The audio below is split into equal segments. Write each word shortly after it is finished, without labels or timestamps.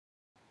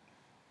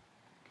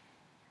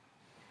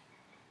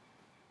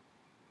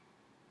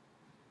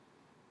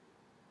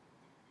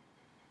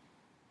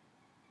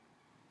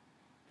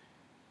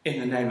In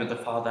the name of the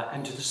Father,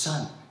 and of the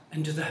Son,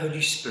 and of the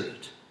Holy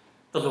Spirit,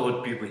 the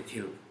Lord be with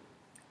you.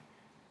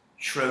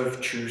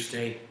 Shrove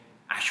Tuesday,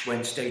 Ash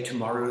Wednesday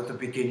tomorrow, the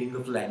beginning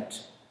of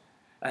Lent.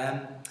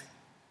 The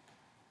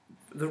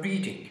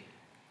reading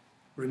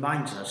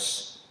reminds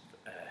us,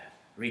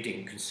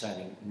 reading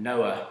concerning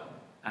Noah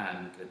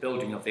and the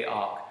building of the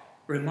ark,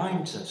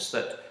 reminds us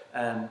that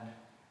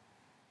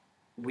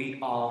we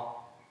are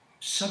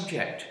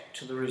subject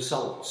to the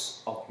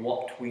results of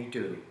what we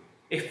do.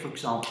 If, for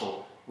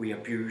example, we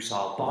abuse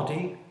our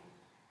body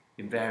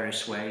in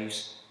various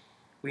ways,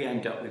 we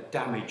end up with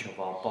damage of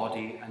our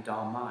body and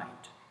our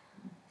mind.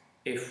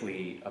 If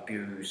we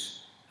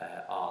abuse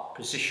our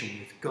position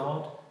with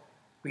God,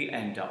 we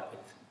end up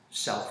with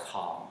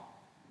self-harm.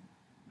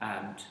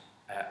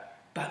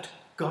 But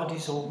God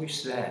is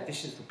always there.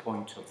 This is the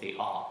point of the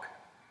ark.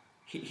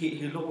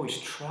 He'll always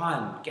try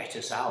and get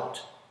us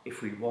out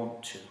if we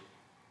want to.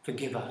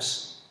 Forgive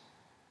us.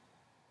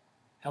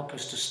 Help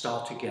us to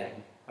start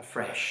again,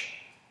 afresh.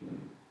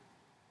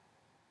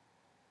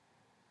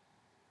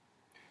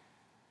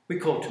 We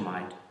call to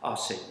mind our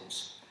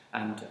sins,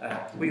 and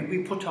we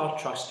put our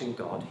trust in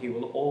God. He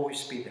will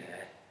always be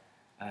there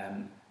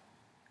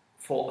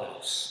for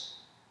us.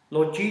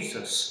 Lord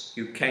Jesus,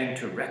 you came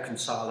to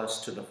reconcile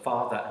us to the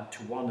Father and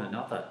to one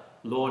another.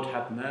 Lord,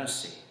 have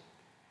mercy.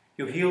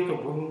 You heal the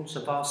wounds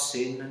of our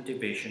sin and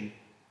division.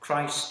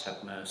 Christ,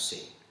 have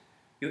mercy.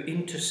 You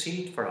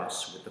intercede for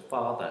us with the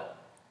Father.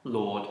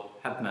 Lord,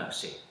 have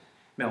mercy.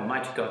 May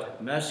Almighty God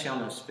have mercy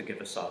on us,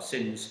 forgive us our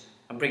sins,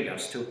 and bring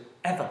us to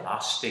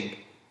everlasting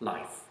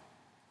life.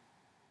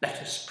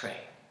 Let us pray.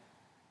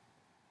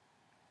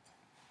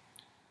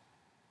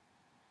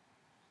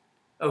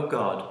 O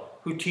God,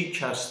 who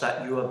teach us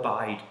that you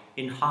abide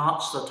in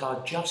hearts that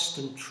are just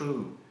and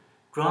true,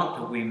 grant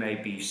that we may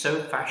be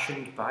so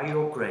fashioned by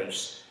your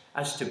grace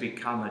as to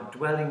become a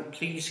dwelling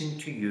pleasing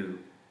to you,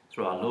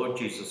 through our Lord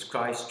Jesus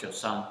Christ, your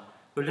Son,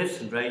 who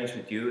lives and reigns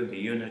with you in the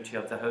unity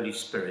of the Holy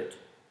Spirit,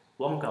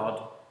 one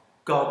God,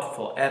 God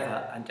for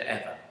ever and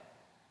ever.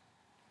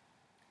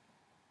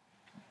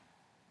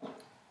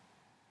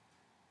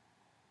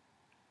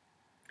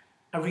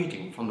 A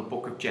reading from the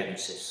book of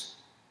Genesis.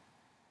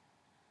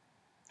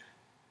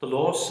 The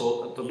Lord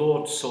saw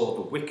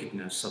the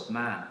wickedness of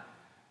man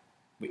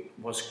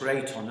was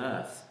great on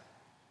earth,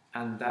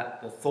 and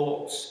that the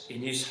thoughts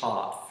in his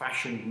heart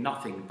fashioned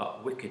nothing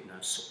but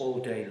wickedness all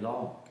day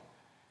long.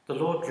 The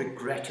Lord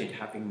regretted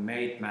having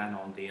made man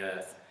on the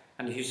earth,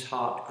 and his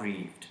heart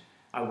grieved.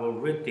 I will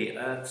rid the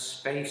earth's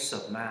face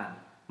of man,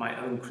 my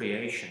own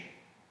creation.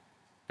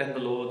 Then the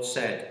Lord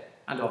said,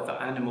 and of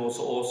the animals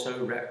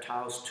also,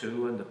 reptiles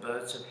too, and the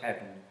birds of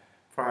heaven,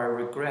 for I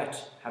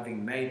regret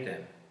having made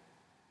them.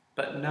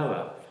 But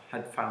Noah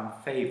had found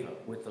favour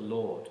with the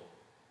Lord.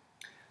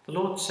 The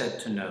Lord said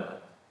to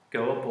Noah,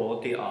 go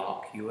aboard the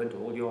ark, you and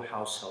all your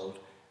household,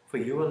 for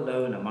you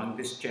alone among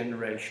this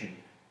generation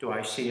do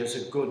I see as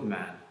a good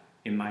man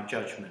in my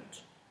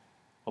judgment.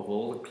 Of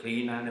all the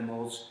clean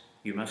animals,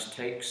 you must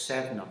take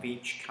 7 of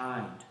each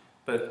kind,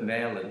 both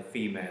male and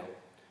female.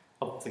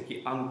 Of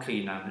the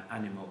unclean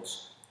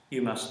animals,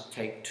 you must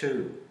take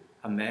 2,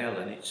 a male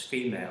and its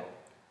female.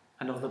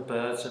 And of the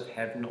birds of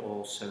heaven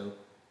also,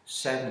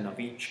 7 of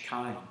each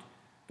kind,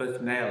 both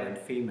male and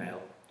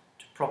female,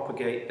 to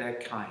propagate their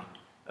kind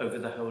over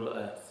the whole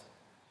earth.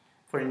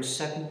 For in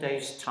 7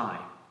 days'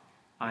 time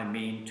I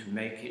mean to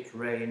make it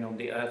rain on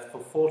the earth for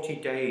 40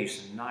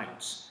 days and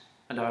nights,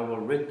 and I will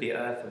rid the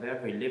earth of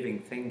every living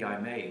thing I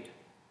made.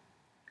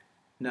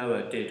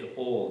 Noah did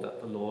all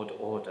that the Lord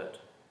ordered.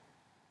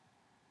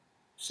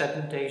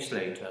 7 days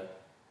later,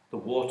 the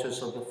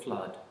waters of the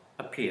flood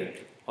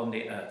appeared on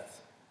the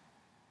earth.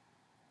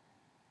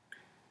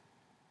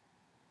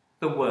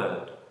 The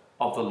word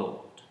of the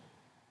Lord.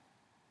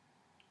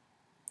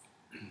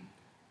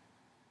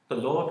 The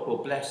Lord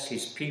will bless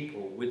his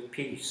people with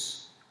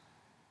peace.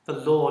 The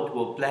Lord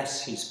will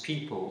bless his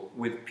people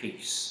with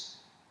peace.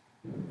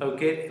 O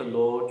give the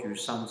Lord, you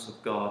sons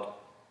of God,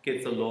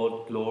 give the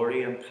Lord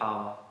glory and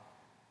power.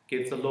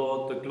 Give the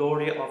Lord the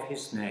glory of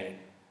his name.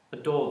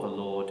 Adore the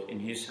Lord in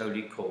his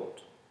holy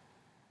court.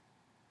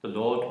 The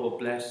Lord will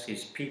bless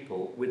his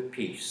people with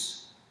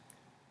peace.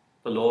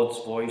 The Lord's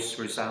voice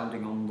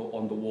resounding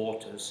on the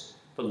waters,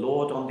 the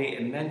Lord on the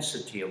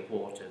immensity of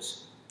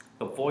waters.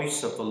 The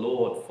voice of the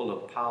Lord full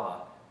of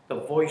power, the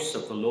voice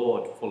of the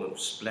Lord full of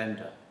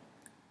splendour.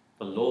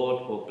 The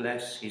Lord will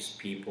bless his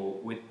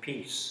people with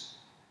peace.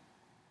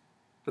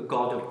 The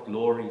God of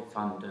glory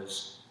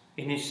thunders.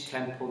 In his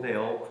temple they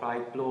all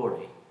cried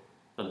glory.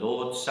 The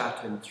Lord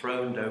sat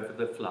enthroned over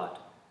the flood.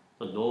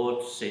 The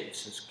Lord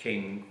sits as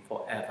king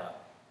forever.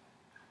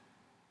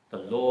 The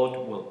Lord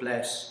will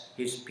bless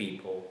his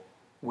people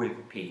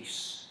with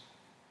peace.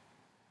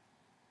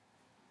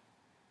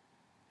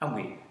 And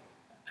we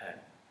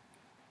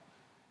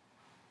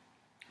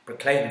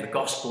proclaim the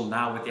gospel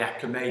now with the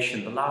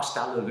acclamation, the last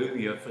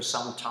Alleluia for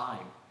some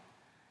time.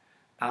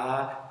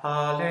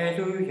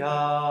 Alleluia,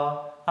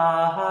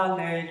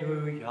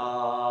 Alleluia,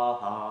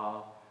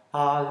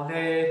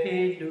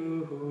 Alleluia.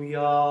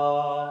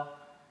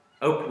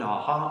 Open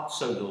our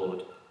hearts, O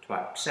Lord, to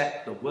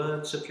accept the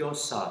words of your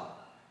Son.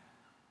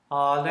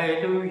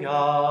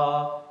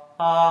 Alleluia,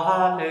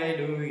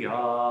 alleluia,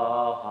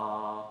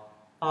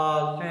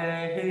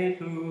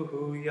 alleluia.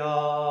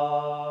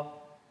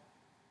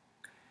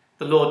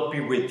 The Lord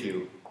be with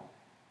you.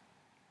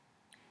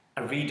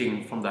 A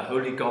reading from the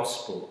Holy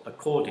Gospel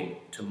according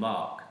to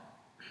Mark.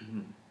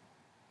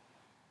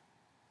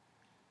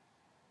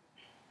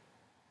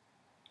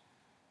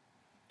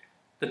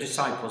 The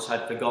disciples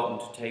had forgotten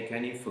to take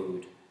any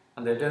food,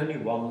 and they had only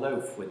one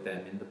loaf with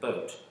them in the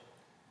boat.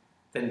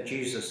 Then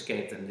Jesus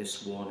gave them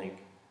this warning: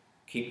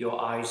 keep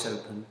your eyes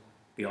open,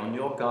 be on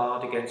your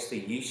guard against the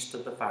yeast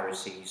of the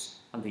Pharisees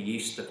and the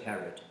yeast of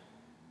Herod.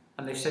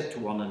 And they said to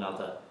one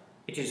another,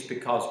 it is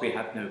because we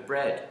have no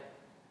bread.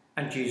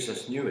 And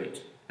Jesus knew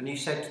it, and he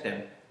said to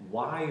them,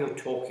 why are you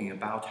talking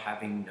about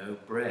having no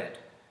bread?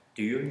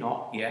 Do you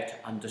not yet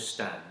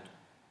understand?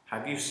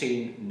 Have you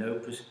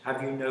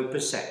no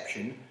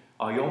perception?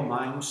 Are your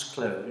minds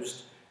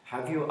closed?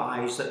 Have you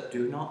eyes that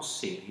do not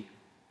see,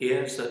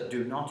 ears that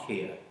do not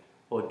hear?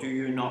 Or do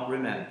you not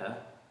remember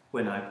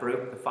when I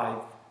broke the 5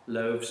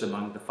 loaves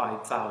among the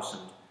 5,000?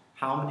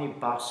 How many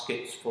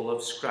baskets full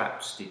of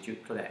scraps did you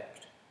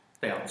collect?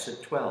 They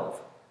answered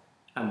 12.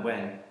 And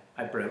when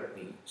I broke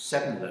the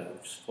 7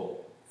 loaves for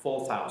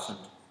 4,000,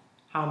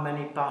 how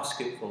many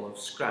basketful of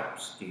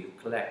scraps did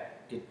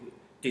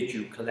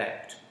you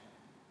collect?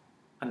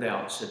 And they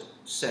answered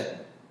 7.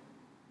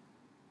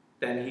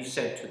 Then he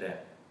said to them,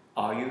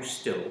 are you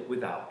still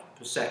without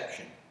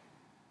perception?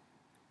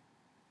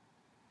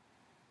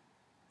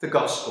 The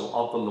Gospel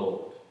of the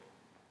Lord.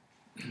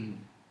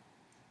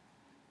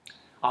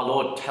 Our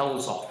Lord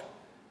tells off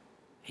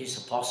his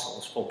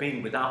apostles for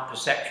being without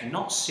perception,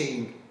 not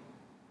seeing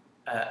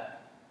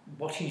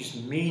what he's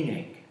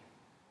meaning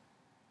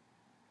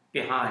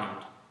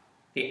behind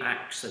the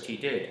acts that he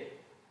did.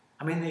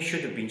 I mean, they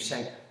should have been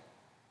saying,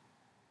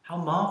 how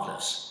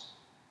marvellous.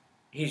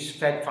 He's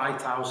fed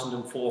 5,000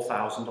 and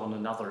 4,000 on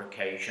another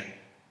occasion.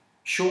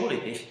 Surely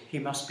he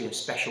must be a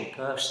special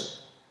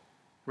person.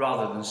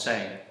 Rather than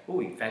saying, oh,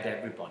 he fed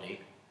everybody,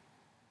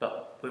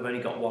 but we've only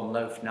got 1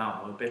 loaf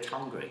now, we're a bit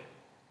hungry.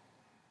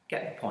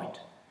 Get the point.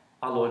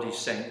 Our Lord is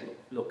saying,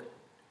 look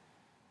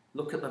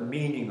at the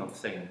meaning of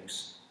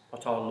things,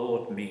 what our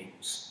Lord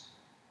means.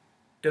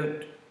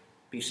 Don't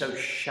be so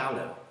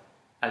shallow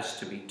as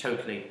to be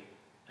totally,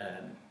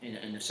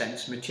 in a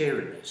sense,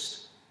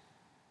 materialist.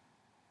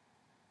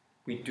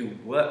 We do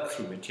work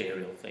through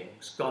material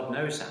things. God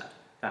knows that.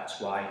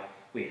 That's why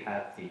we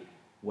have the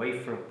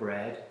wafer of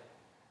bread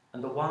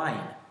and the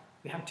wine.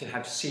 We have to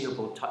have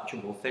seeable,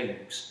 touchable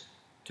things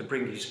to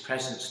bring his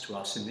presence to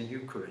us in the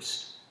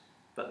Eucharist.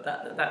 But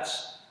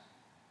that's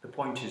the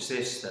point is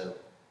this, though.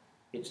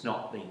 It's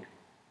not the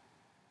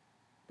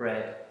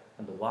bread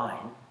and the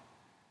wine,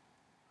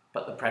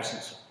 but the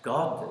presence of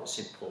God that's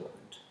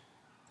important,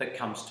 that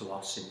comes to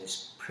us in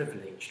this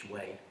privileged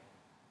way.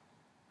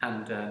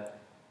 And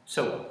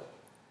so on.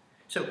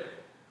 So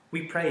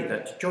we pray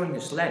that during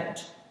this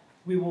Lent,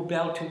 we will be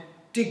able to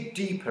dig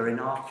deeper in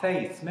our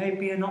faith,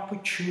 maybe an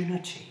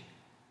opportunity,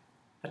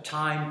 a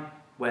time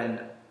when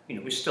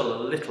we're still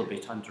a little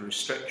bit under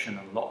restriction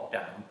and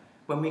lockdown,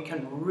 when we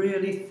can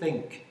really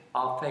think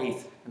our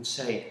faith and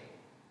say,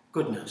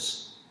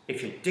 goodness,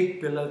 if you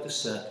dig below the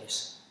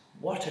surface,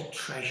 what a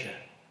treasure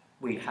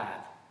we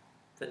have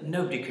that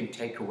nobody can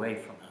take away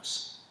from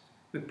us.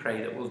 We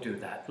pray that we'll do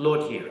that.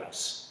 Lord, hear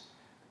us.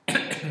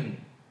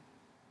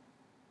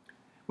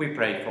 We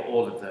pray for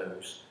all of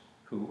those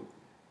who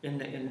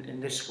in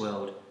this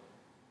world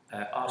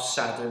are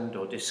saddened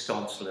or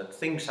disconsolate.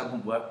 Things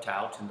haven't worked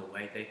out in the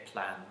way they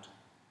planned.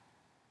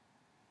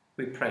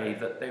 We pray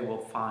that they will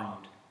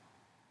find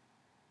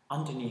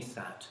underneath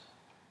that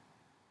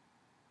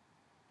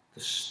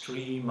the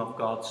stream of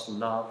God's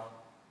love,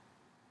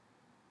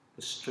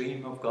 the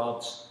stream of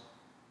God's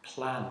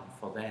plan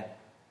for them,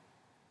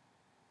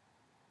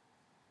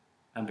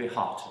 and be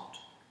heartened.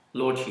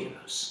 Lord, hear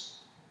us.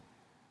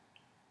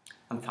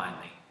 And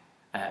finally,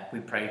 we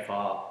pray for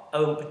our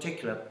own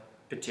particular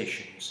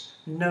petitions,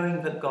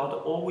 knowing that God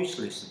always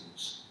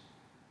listens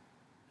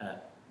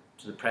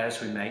to the prayers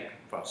we make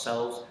for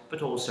ourselves,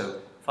 but also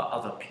for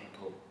other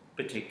people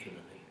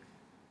particularly.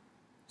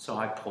 So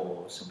I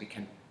pause and we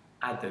can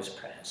add those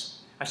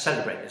prayers. I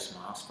celebrate this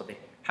Mass for the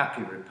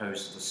happy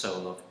repose of the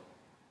soul of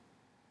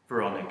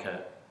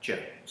Veronica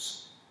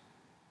Jones.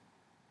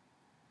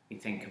 We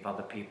think of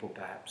other people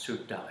perhaps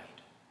who've died.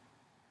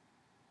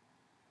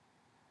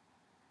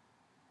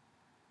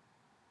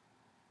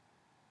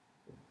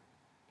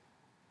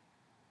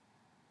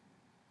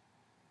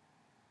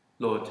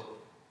 Lord,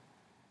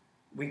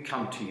 we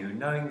come to you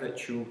knowing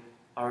that you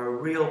are a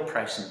real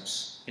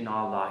presence in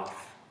our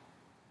life,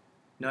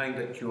 knowing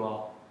that you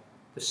are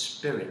the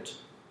Spirit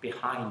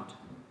behind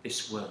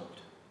this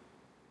world.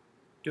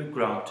 Do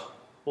grant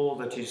all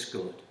that is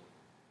good.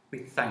 We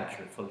thank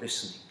you for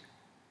listening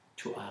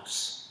to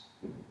us,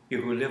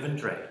 you who live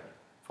and reign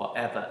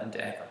forever and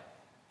ever.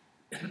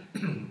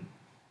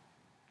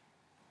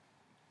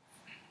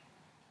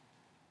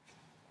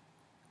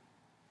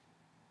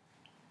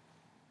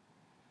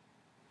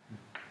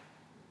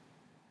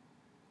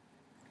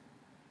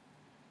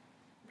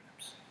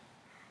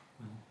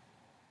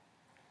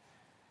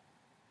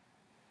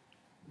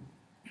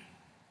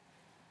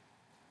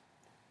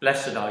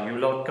 Blessed are you,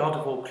 Lord God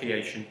of all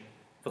creation,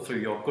 for through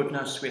your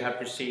goodness we have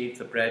received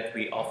the bread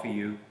we offer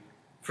you,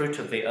 fruit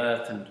of the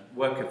earth and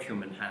work of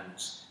human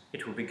hands.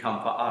 It will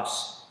become for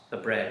us the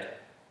bread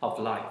of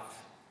life.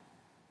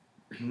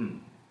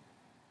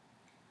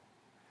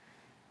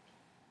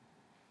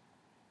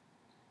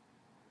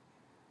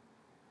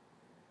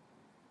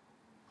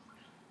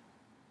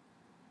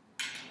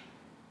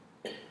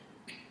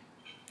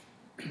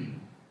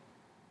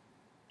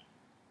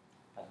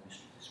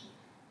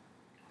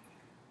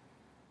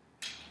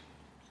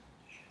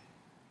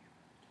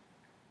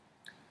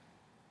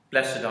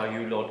 Blessed are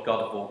you, Lord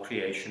God of all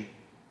creation,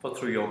 for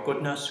through your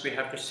goodness we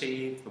have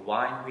received the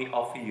wine we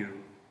offer you,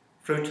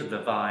 fruit of the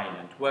vine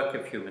and work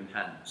of human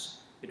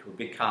hands. It will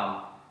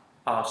become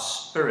our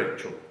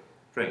spiritual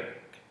drink.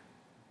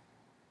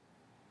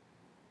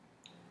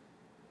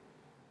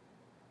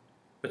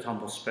 With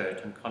humble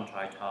spirit and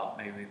contrite heart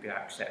may we be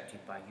accepted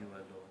by you, O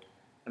Lord,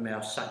 and may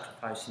our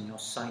sacrifice in your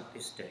sight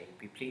this day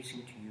be pleasing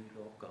to you,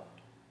 Lord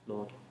God.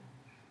 Lord,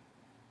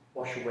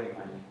 wash away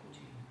my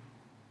iniquity,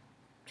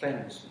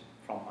 cleanse me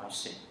from my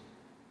sin.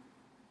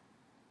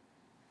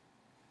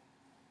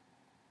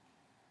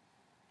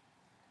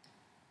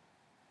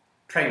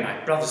 Pray,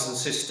 my brothers and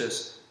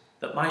sisters,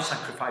 that my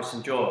sacrifice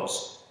and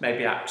yours may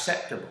be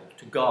acceptable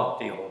to God,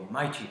 the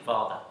Almighty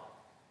Father.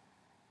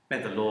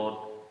 May the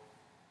Lord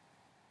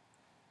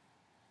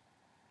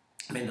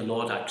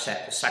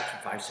accept the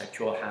sacrifice at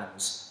your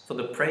hands for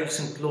the praise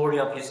and glory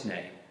of his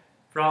name,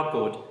 for our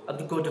good and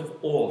the good of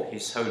all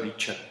his holy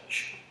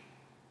church.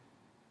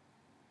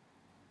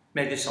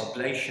 May this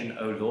oblation,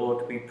 O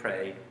Lord, we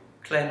pray,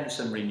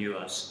 cleanse and renew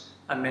us,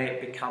 and may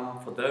it become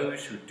for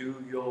those who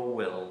do your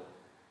will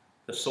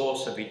the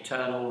source of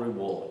eternal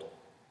reward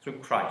through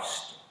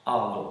Christ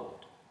our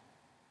Lord.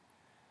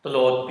 The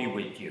Lord be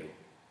with you.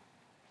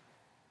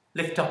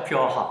 Lift up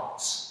your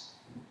hearts.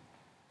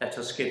 Let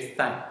us give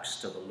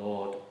thanks to the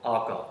Lord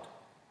our God.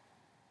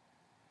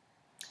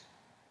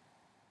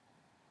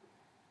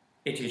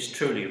 It is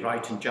truly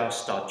right and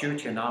just, our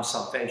duty and our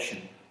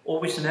salvation,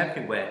 always and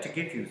everywhere to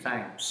give you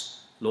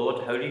thanks,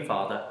 Lord, Holy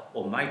Father,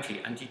 Almighty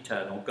and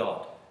Eternal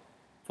God.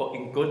 For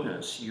in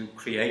goodness you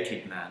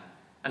created man,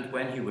 and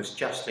when he was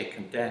justly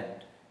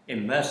condemned,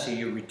 in mercy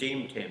you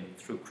redeemed him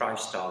through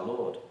Christ our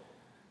Lord.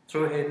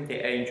 Through him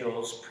the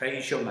angels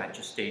praise your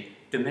majesty,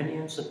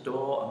 dominions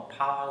adore and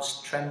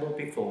powers tremble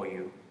before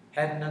you.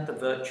 Heaven and the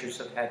virtues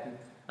of heaven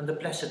and the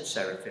blessed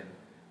seraphim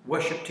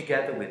worship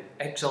together with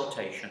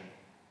exultation.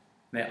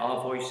 May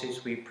our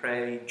voices, we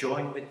pray,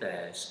 join with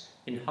theirs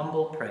in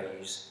humble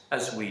praise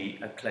as we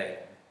acclaim.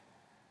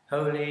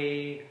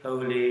 Holy,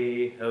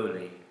 holy,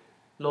 holy,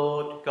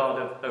 Lord God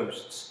of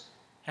hosts,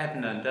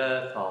 heaven and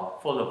earth are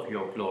full of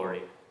your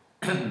glory.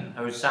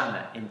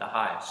 Hosanna in the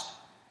highest.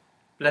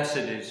 Blessed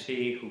is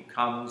he who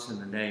comes in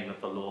the name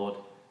of the Lord.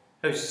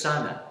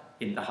 Hosanna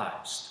in the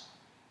highest.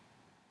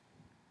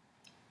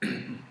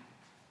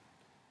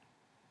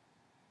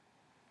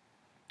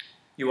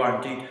 You are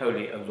indeed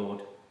holy, O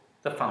Lord,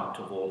 the fount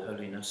of all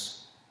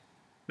holiness.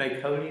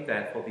 Make holy,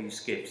 therefore, these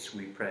gifts,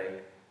 we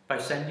pray, by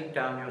sending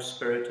down your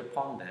Spirit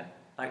upon them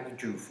like the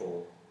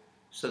dewfall,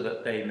 so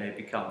that they may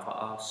become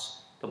for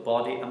us the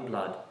body and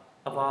blood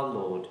of our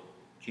Lord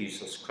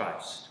Jesus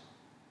Christ.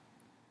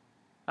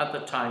 At the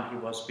time he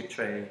was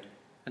betrayed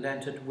and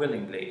entered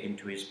willingly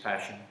into his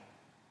passion,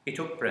 he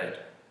took bread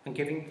and,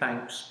 giving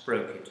thanks,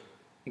 broke it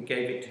and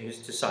gave it to his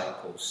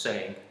disciples,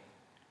 saying,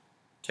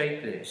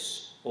 "Take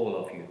this, all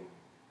of you,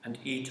 and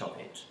eat of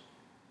it,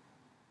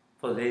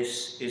 for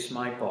this is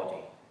my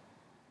body,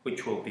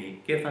 which will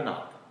be given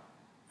up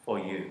for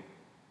you."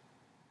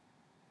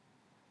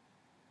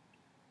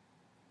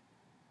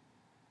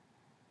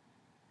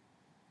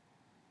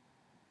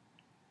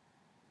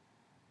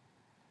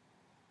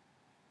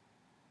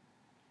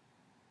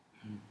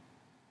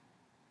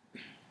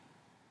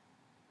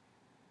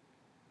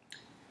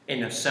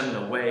 In a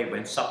similar way,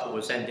 when supper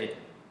was ended,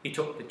 he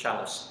took the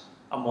chalice,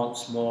 and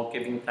once more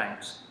giving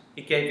thanks,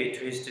 he gave it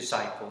to his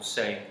disciples,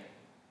 saying,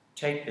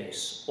 "Take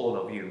this, all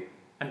of you,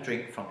 and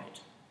drink from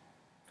it.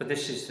 For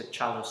this is the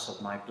chalice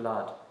of my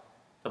blood,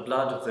 the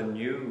blood of the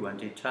new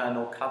and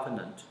eternal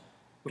covenant,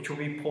 which will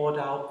be poured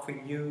out for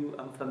you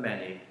and for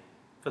many,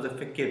 for the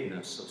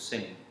forgiveness of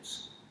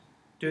sins.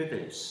 Do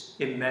this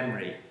in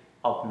memory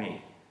of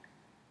me."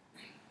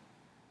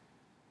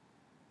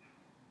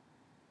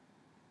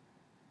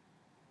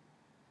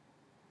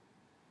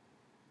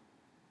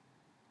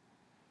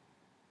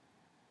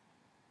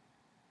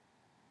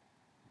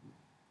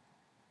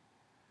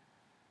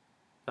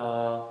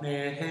 The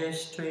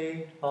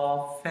mystery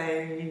of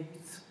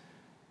faith.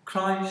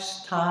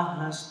 Christ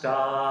has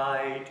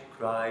died,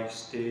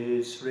 Christ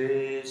is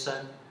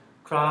risen,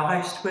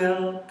 Christ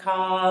will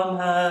come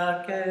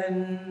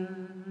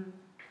again.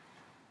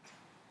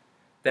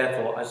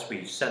 Therefore, as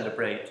we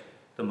celebrate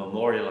the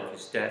memorial of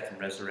his death and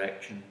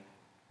resurrection,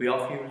 we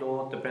offer you,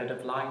 Lord, the bread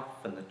of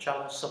life and the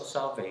chalice of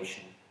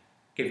salvation,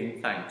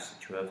 giving thanks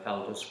that you have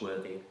held us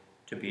worthy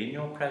to be in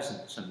your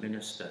presence and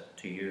minister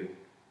to you.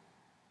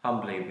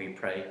 Humbly we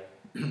pray,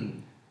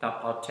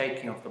 that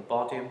partaking of the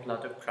body and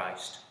blood of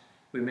Christ,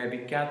 we may be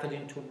gathered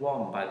into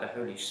one by the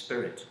Holy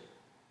Spirit.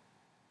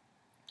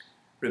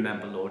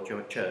 Remember, Lord,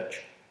 your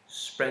church,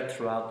 spread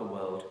throughout the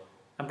world,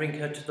 and bring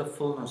her to the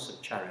fullness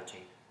of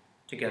charity,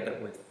 together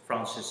with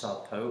Francis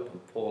our Pope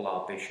and Paul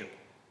our Bishop,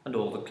 and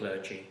all the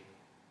clergy.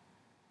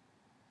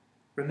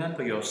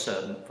 Remember your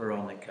servant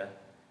Veronica,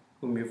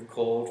 whom you've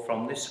called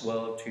from this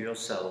world to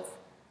yourself.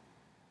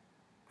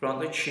 Grant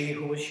that she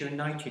who was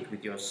united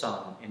with your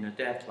Son in a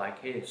death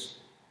like his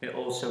may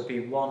also be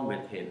one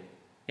with him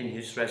in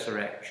his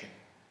resurrection.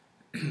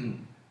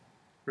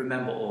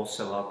 Remember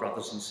also our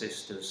brothers and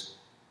sisters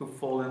who've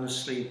fallen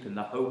asleep in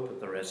the hope of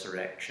the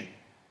resurrection,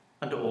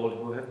 and all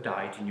who have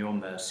died in your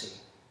mercy.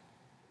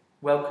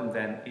 Welcome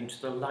them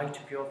into the light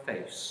of your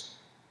face.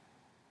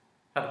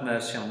 Have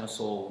mercy on us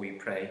all, we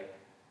pray,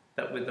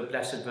 that with the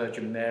Blessed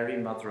Virgin Mary,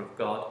 Mother of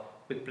God,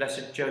 with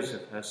blessed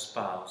Joseph, her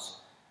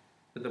spouse,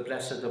 with the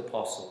blessed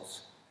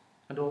apostles,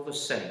 and all the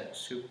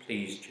saints who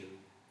pleased you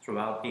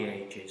throughout the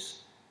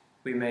ages,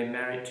 we may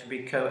merit to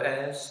be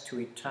co-heirs to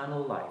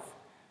eternal life,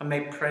 and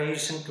may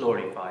praise and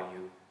glorify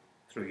you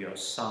through your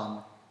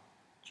Son,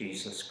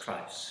 Jesus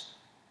Christ.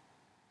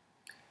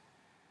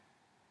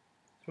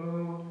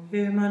 Through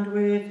him and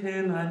with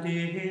him and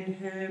in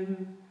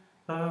him,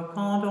 O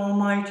God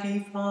Almighty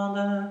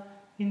Father,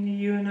 in the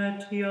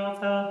unity of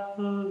the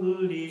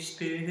Holy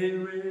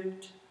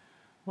Spirit,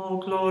 all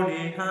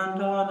glory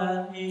and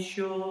honour is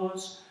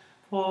yours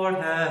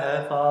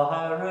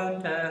forever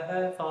and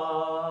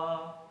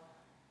ever.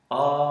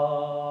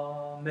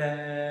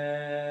 Amen.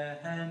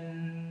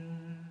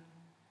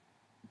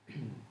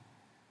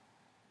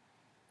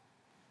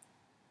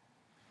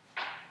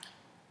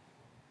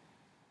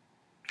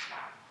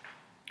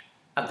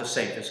 At the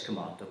Saviour's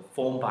command, and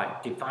formed by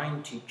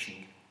divine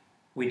teaching,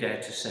 we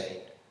dare to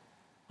say,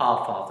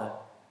 Our Father,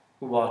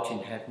 who art in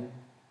heaven,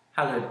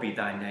 hallowed be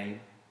thy name.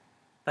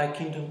 Thy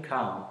kingdom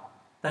come,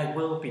 thy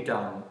will be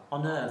done,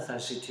 on earth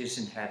as it is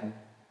in heaven.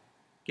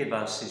 Give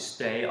us this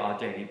day our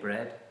daily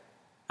bread,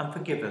 and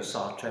forgive us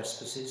our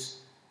trespasses,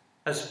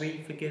 as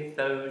we forgive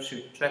those who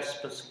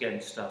trespass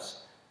against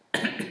us.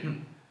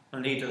 And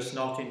lead us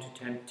not into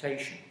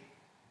temptation,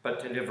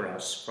 but deliver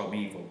us from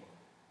evil.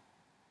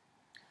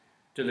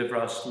 Deliver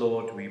us,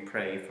 Lord, we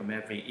pray, from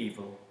every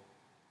evil.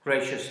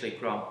 Graciously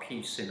grant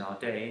peace in our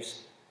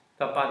days,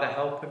 that by the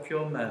help of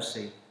your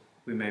mercy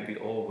we may be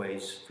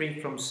always free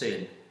from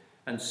sin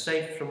and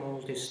safe from all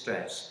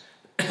distress,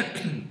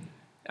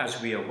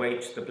 as we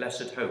await the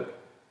blessed hope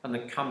and the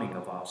coming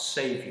of our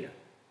Saviour,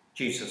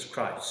 Jesus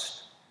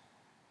Christ.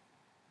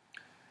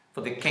 For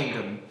the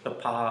kingdom, the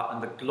power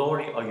and the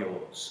glory are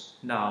yours,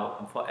 now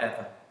and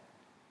forever.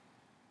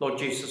 Lord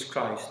Jesus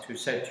Christ, who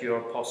said to your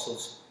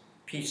apostles,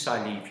 Peace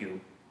I leave you,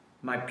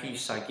 my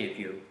peace I give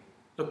you,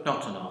 look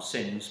not on our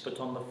sins, but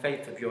on the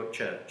faith of your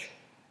church,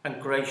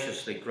 and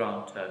graciously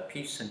grant her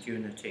peace and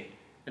unity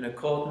in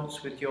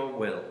accordance with your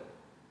will,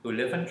 who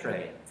live and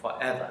reign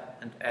for ever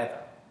and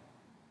ever.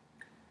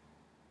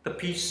 The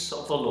peace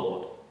of the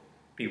Lord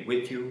be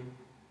with you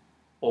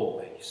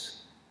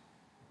always.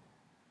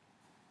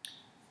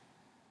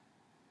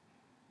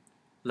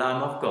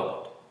 Lamb of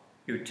God,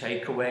 you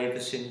take away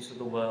the sins of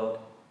the world,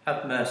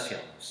 have mercy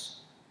on us.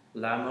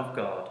 Lamb of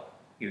God,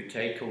 you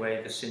take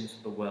away the sins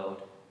of the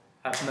world,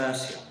 have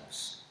mercy on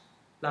us.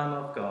 Lamb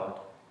of God,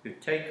 you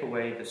take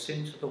away the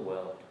sins of the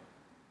world,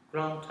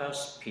 grant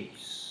us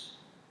peace.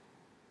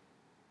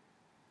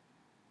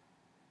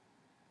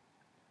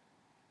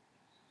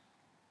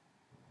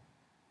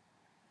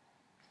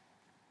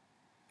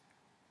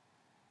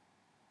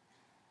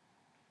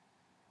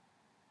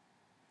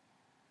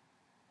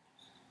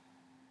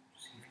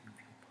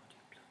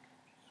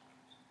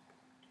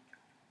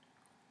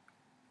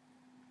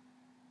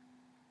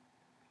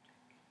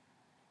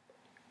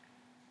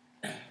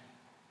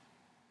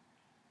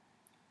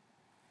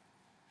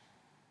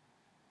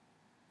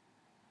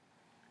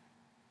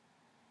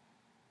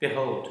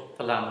 Behold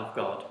the Lamb of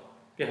God,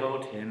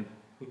 behold him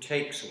who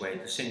takes away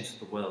the sins of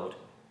the world.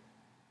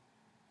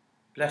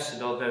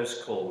 Blessed are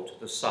those called to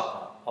the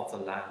supper of the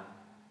Lamb.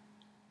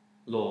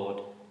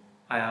 Lord,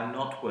 I am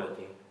not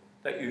worthy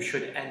that you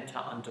should enter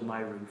under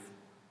my roof,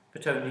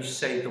 but only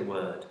say the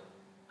word,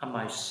 and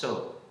my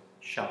soul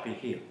shall be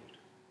healed.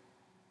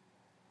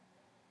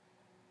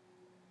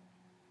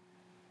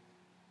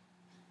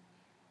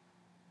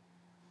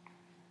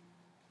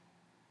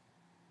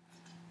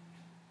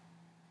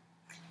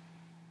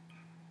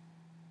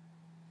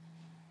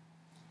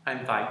 I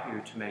invite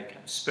you to make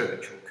a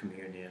spiritual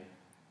communion.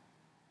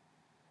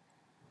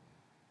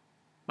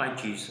 My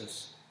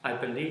Jesus, I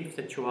believe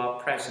that you are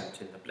present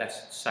in the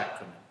Blessed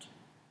Sacrament.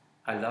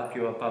 I love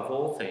you above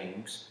all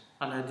things,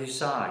 and I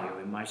desire you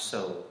in my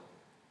soul.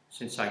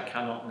 Since I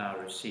cannot now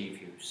receive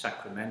you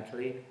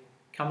sacramentally,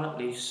 come at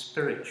least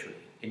spiritually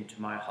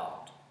into my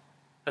heart.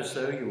 As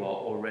though you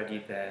are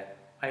already there,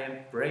 I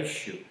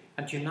embrace you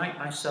and unite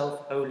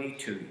myself wholly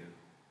to you.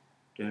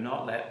 Do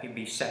not let me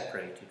be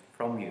separated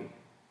from you.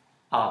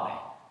 Amen.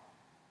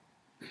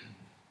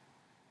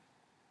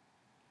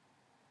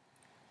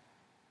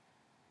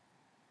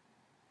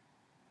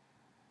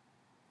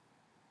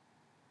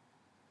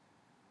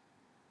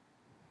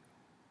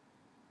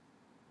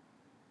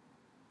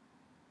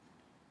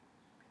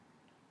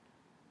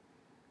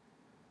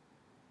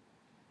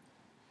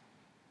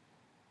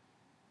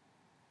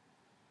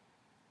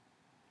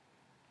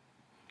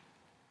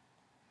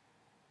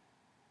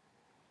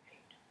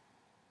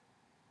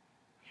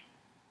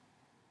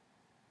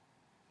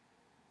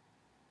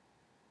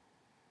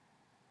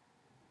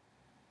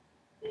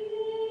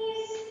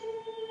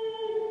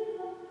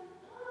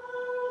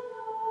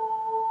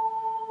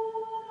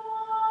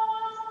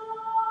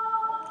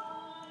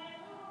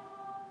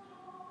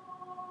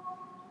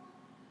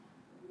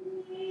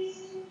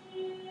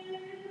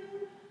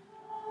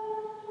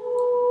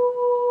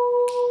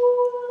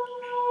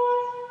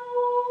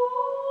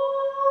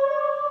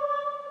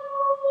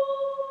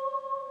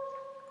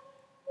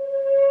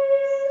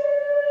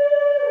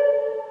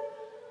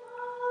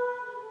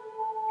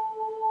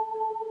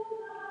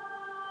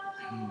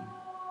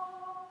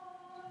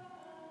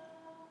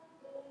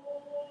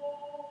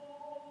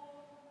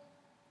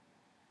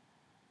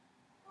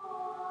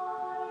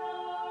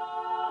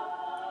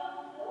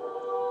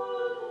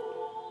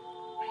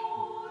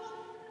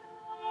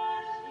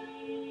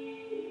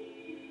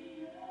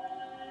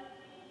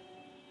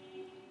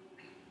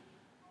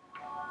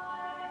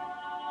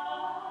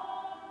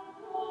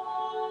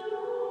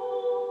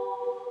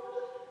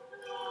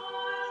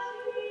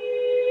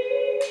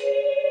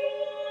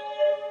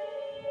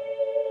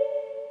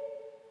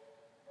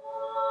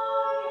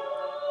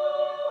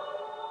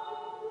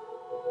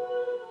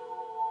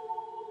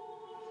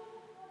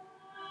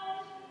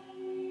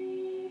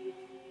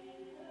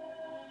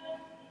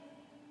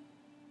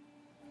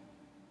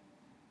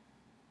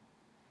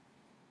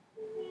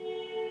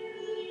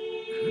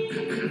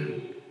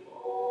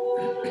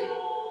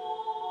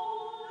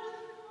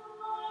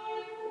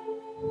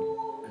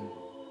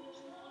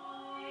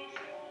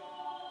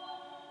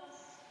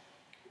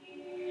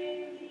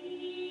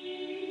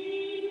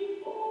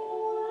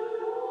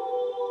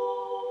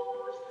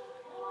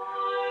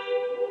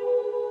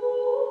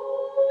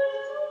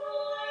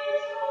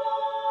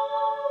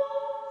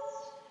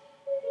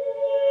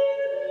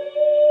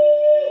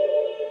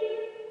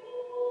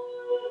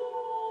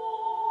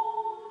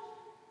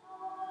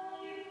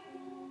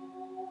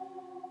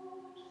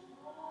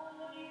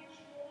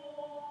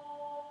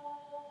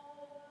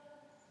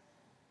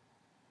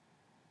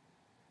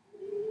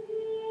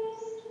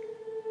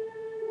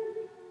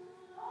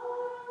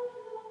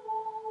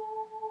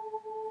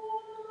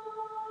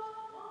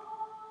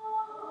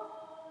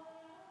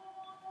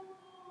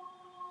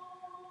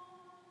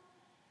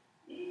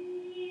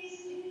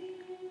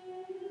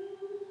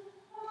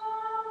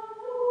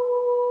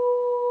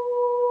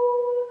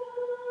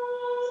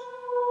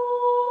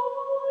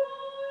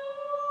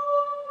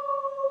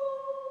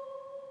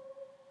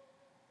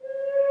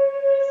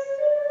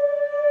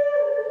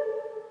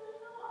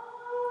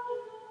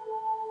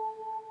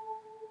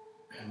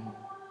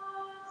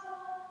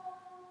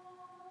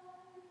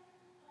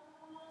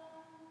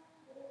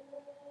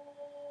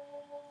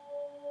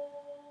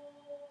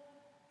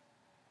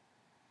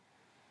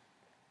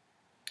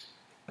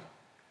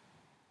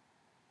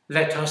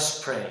 Let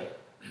us pray.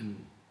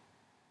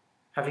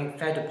 Having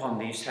fed upon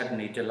these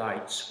heavenly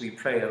delights, we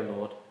pray, O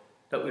Lord,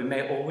 that we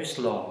may always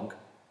long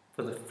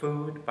for the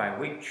food by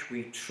which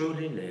we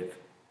truly live,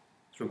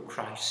 through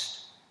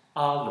Christ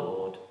our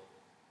Lord.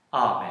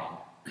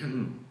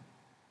 Amen.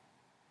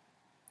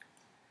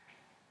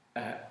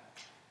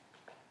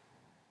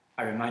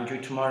 I remind you,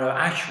 tomorrow,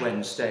 Ash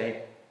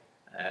Wednesday,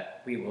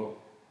 we will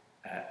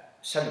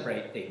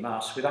celebrate the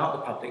Mass without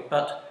the public,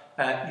 but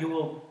you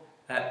will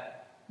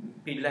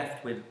be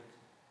left with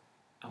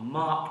a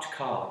marked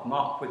card,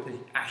 marked with the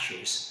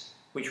ashes,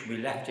 which will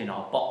be left in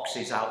our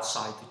boxes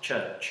outside the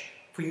church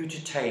for you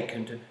to take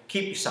and to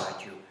keep beside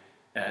you,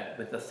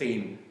 with the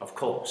theme, of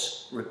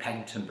course,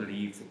 repent and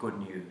believe the good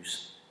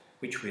news,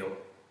 which we'll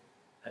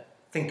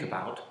think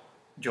about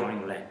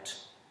during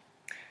Lent.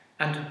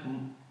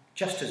 And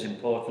just as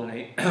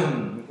importantly,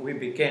 we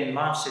begin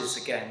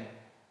Masses again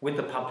with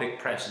the public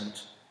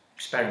present,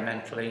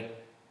 experimentally,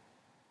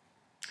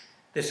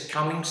 this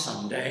coming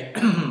Sunday,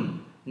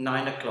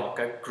 9 o'clock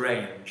at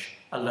Grange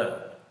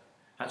alone,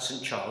 at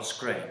St Charles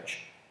Grange.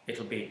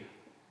 It'll be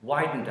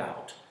widened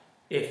out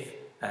if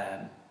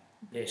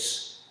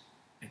this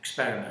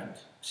experiment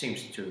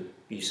seems to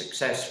be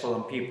successful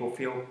and people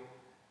feel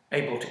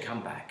able to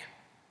come back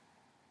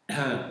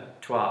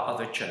to our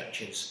other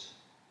churches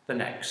the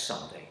next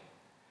Sunday.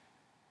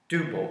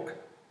 Do book.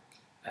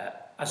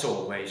 As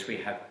always, we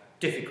have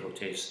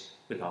difficulties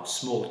with our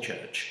small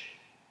church.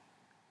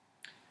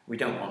 We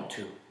don't want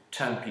to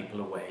turn people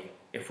away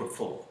if we're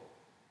full.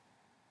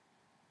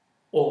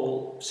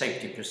 All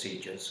safety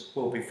procedures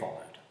will be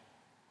followed.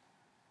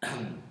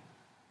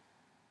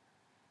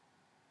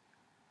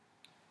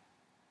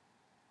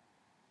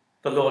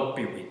 The Lord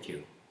be with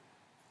you.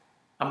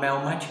 And may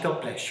Almighty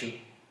God bless you,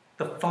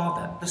 the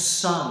Father, the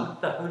Son,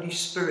 the Holy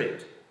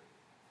Spirit.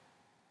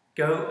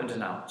 Go and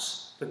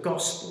announce the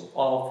gospel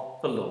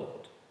of the Lord.